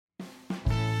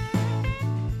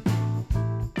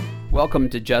Welcome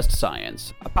to Just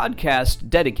Science, a podcast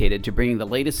dedicated to bringing the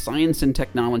latest science and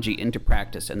technology into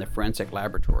practice in the forensic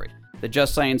laboratory. The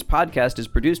Just Science podcast is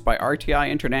produced by RTI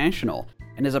International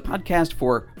and is a podcast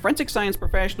for forensic science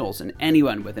professionals and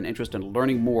anyone with an interest in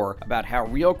learning more about how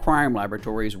real crime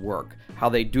laboratories work, how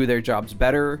they do their jobs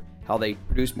better, how they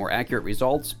produce more accurate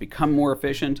results, become more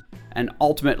efficient, and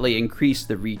ultimately increase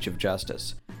the reach of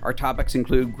justice. Our topics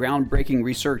include groundbreaking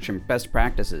research and best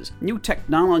practices, new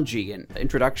technology and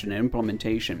introduction and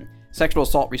implementation, sexual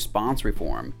assault response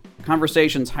reform,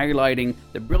 conversations highlighting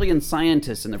the brilliant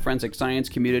scientists in the forensic science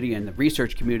community and the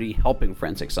research community helping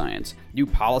forensic science, new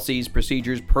policies,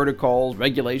 procedures, protocols,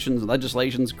 regulations,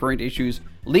 legislations, current issues,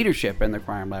 leadership in the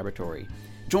crime laboratory.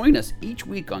 Join us each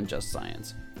week on Just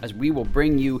Science, as we will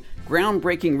bring you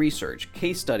groundbreaking research,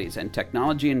 case studies, and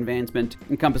technology advancement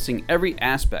encompassing every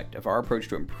aspect of our approach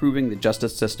to improving the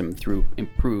justice system through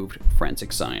improved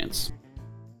forensic science.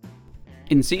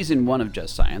 In Season 1 of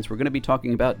Just Science, we're going to be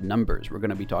talking about numbers. We're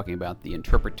going to be talking about the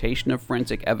interpretation of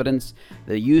forensic evidence,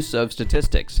 the use of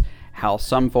statistics, how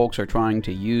some folks are trying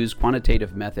to use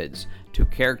quantitative methods to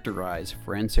characterize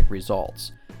forensic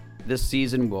results. This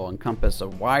season will encompass a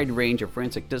wide range of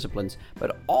forensic disciplines,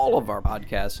 but all of our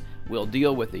podcasts will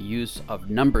deal with the use of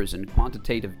numbers and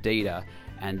quantitative data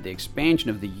and the expansion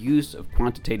of the use of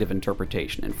quantitative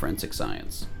interpretation in forensic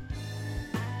science.